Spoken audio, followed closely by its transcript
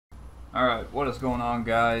Alright, what is going on,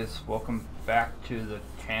 guys? Welcome back to the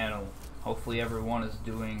channel. Hopefully everyone is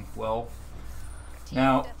doing well.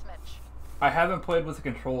 Now, I haven't played with a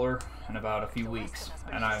controller in about a few weeks,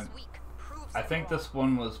 and I think this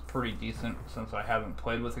one was pretty decent since I haven't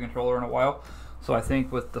played with a controller in a while. So I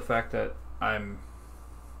think with the fact that I'm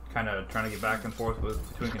kind of trying to get back and forth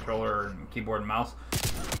between controller and keyboard and mouse,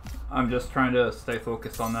 I'm just trying to stay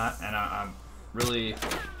focused on that, and I'm really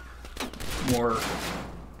more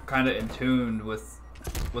kind of in tune with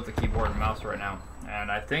the keyboard and mouse right now.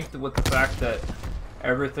 And I think that with the fact that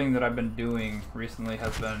everything that I've been doing recently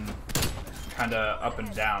has been kind of up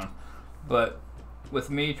and down, but with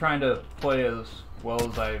me trying to play as well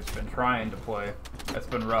as I've been trying to play, it's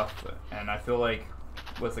been rough. And I feel like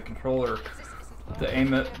with the controller,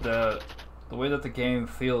 the way that the game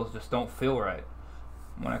feels just don't feel right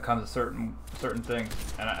when it comes to certain things,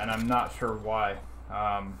 and I'm not sure why.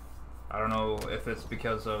 I don't know if it's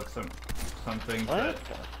because of some things that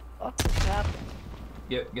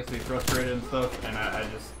gets me frustrated and stuff, and I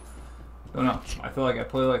just don't know. I feel like I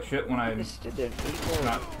play like shit when I'm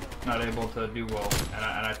not able to do well, and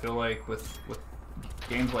I feel like with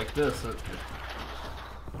games like this,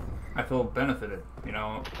 I feel benefited. You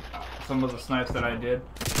know, some of the snipes that I did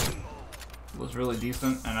was really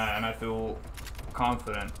decent, and I feel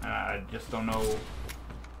confident, and I just don't know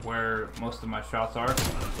where most of my shots are,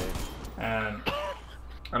 and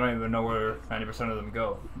I don't even know where 90% of them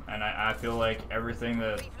go. And I feel like everything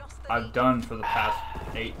that I've done for the past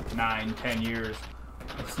 8, 9, 10 years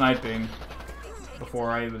of sniping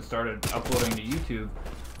before I even started uploading to YouTube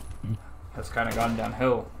has kind of gone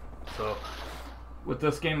downhill. So with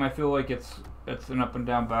this game, I feel like it's an up and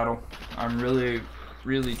down battle. I'm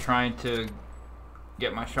really trying to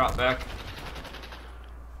get my shot back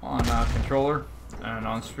on controller, and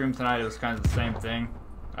on stream tonight it was kind of the same thing.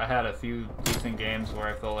 I had a few decent games where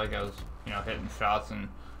I felt like I was, you know, hitting shots and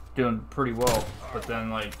doing pretty well, but then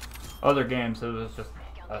like other games it was just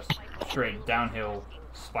a straight downhill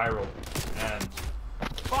spiral. And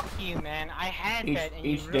fuck you, man. I had that, and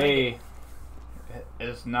each day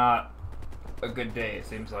is not a good day, it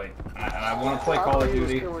seems like. And I want to play Call of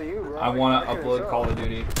Duty. I want to upload Call of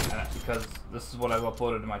Duty, because this is what I've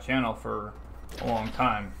uploaded to my channel for a long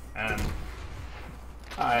time, and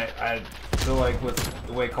I feel like with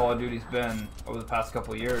the way Call of Duty's been over the past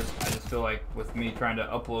couple of years, I just feel like with me trying to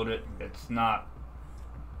upload it, it's not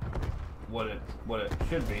what it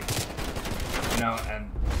should be, you know.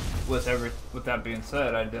 And with that being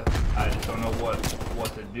said, I just don't know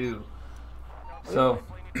what to do. So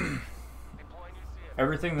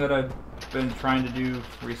everything that I've been trying to do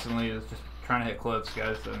recently is just trying to hit clips,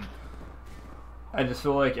 guys, and I just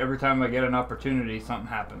feel like every time I get an opportunity, something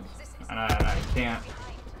happens, and I can't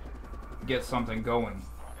get something going,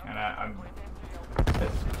 and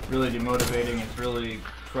it's really demotivating. It's really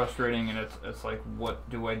frustrating, and it's like, what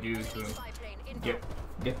do I do to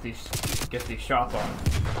get these shots on?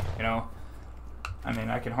 You know, I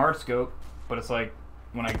mean, I can hard scope, but it's like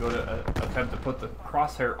when I go to attempt to put the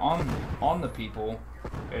crosshair on the people,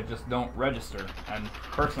 it just don't register. And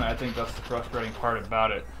personally, I think that's the frustrating part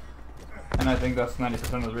about it. And I think that's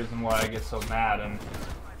 90% of the reason why I get so mad and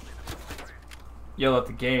yell at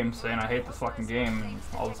the game saying I hate this fucking game and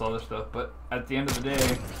all this other stuff. But at the end of the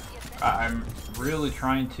day, I'm really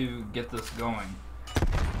trying to get this going.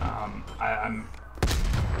 I'm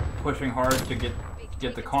pushing hard to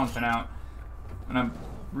get the content out, and I'm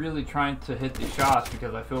really trying to hit these shots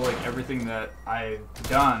because I feel like everything that I've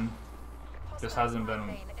done just hasn't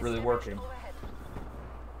been really working.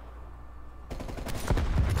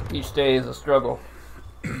 Each day is a struggle,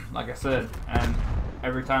 like I said, and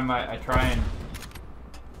every time I try and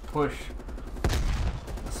push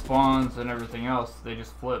the spawns and everything else, they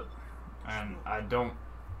just flip, and I don't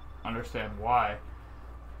understand why.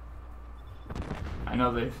 I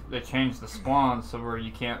know they changed the spawns so where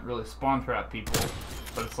you can't really spawn trap people,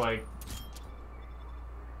 but it's like,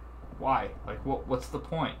 why? Like, what's the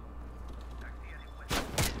point?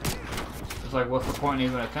 It's like, what's the point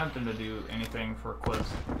even attempting to do anything for clips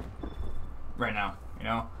right now, you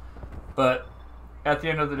know? But at the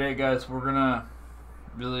end of the day, guys, we're gonna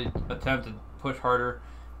really attempt to push harder,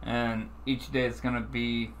 and each day is gonna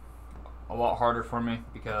be a lot harder for me,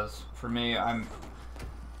 because for me, I'm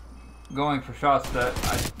going for shots that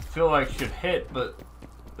I feel like should hit, but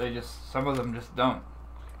some of them just don't.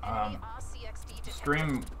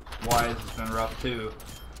 Stream wise, it's been rough too.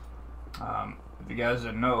 If you guys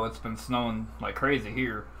didn't know, it's been snowing like crazy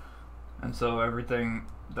here, and so everything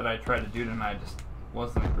that I tried to do tonight just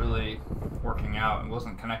wasn't really working out and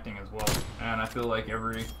wasn't connecting as well. And I feel like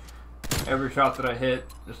every shot that I hit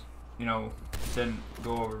just, you know, didn't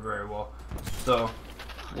go over very well. So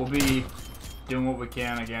we'll be doing what we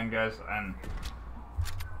can again, guys, and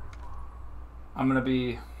I'm gonna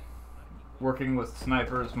be working with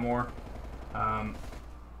snipers more.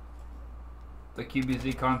 The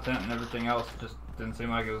QBZ content and everything else just didn't seem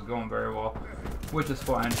like it was going very well, which is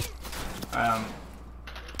fine. I'm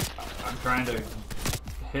trying to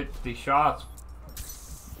hit the shots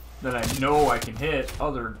that I know I can hit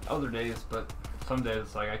other days, but some days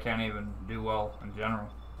it's like I can't even do well in general.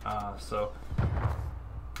 So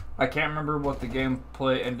I can't remember what the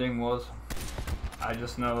gameplay ending was. I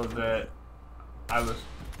just know that I was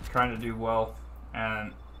trying to do well,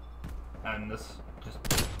 and this just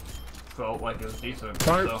felt like it was decent.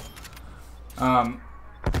 So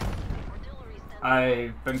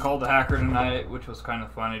I've been called a hacker tonight, which was kind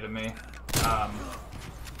of funny to me.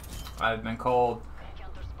 I've been called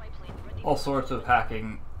all sorts of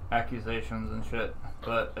hacking accusations and shit,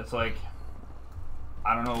 but it's like,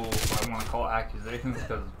 I don't know if I want to call it accusations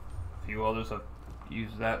because a few others have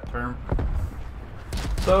used that term.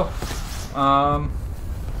 So,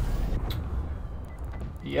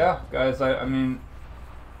 yeah, guys, I mean,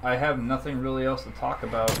 I have nothing really else to talk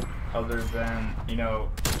about other than, you know,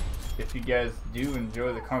 if you guys do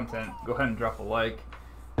enjoy the content, go ahead and drop a like.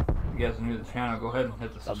 If you guys are new to the channel, go ahead and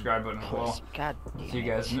hit the subscribe button as well, so you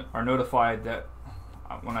guys are notified that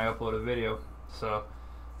when I upload a video. So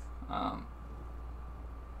I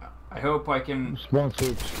hope I can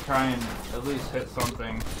try and at least hit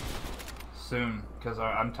something soon, because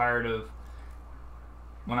I'm tired of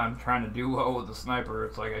when I'm trying to do well with the sniper,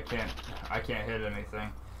 it's like I can't hit anything.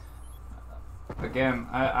 Again,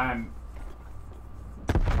 I'm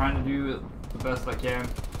trying to do the best I can,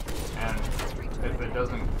 and if it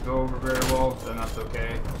doesn't go over very well, then that's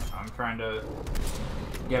okay. I'm trying to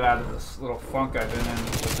get out of this little funk I've been in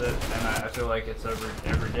with it, and I feel like it's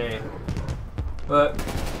every day. But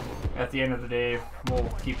at the end of the day, we'll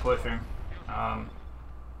keep pushing. I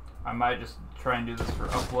might just try and do this for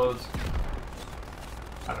uploads.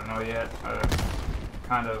 I don't know yet. I'm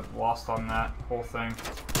kind of lost on that whole thing.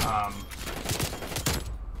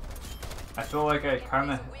 I feel like I kind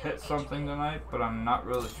of hit something tonight, but I'm not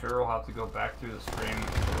really sure. I'll have to go back through the stream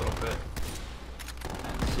a little bit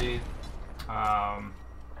and see.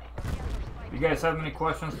 If you guys have any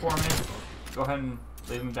questions for me, go ahead and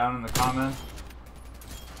leave them down in the comments.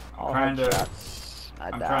 I'm trying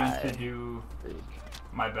to do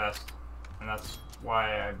my best, and that's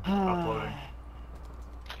why I'm uploading.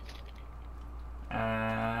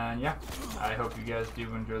 And yeah, I hope you guys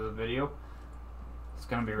do enjoy the video. It's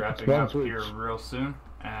going to be wrapping up here real soon.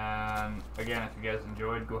 And again, if you guys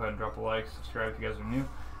enjoyed, go ahead and drop a like, subscribe if you guys are new.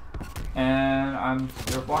 And I'm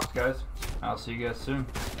Zero Fox, guys. I'll see you guys soon.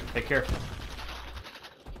 Take care.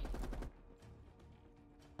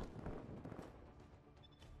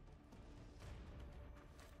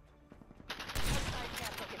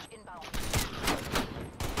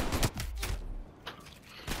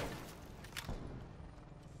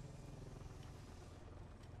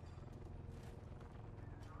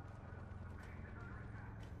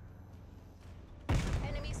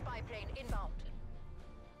 Plane inbound.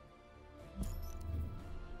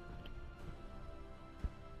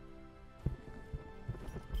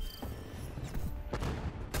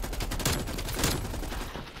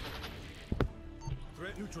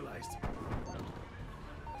 Threat neutralized.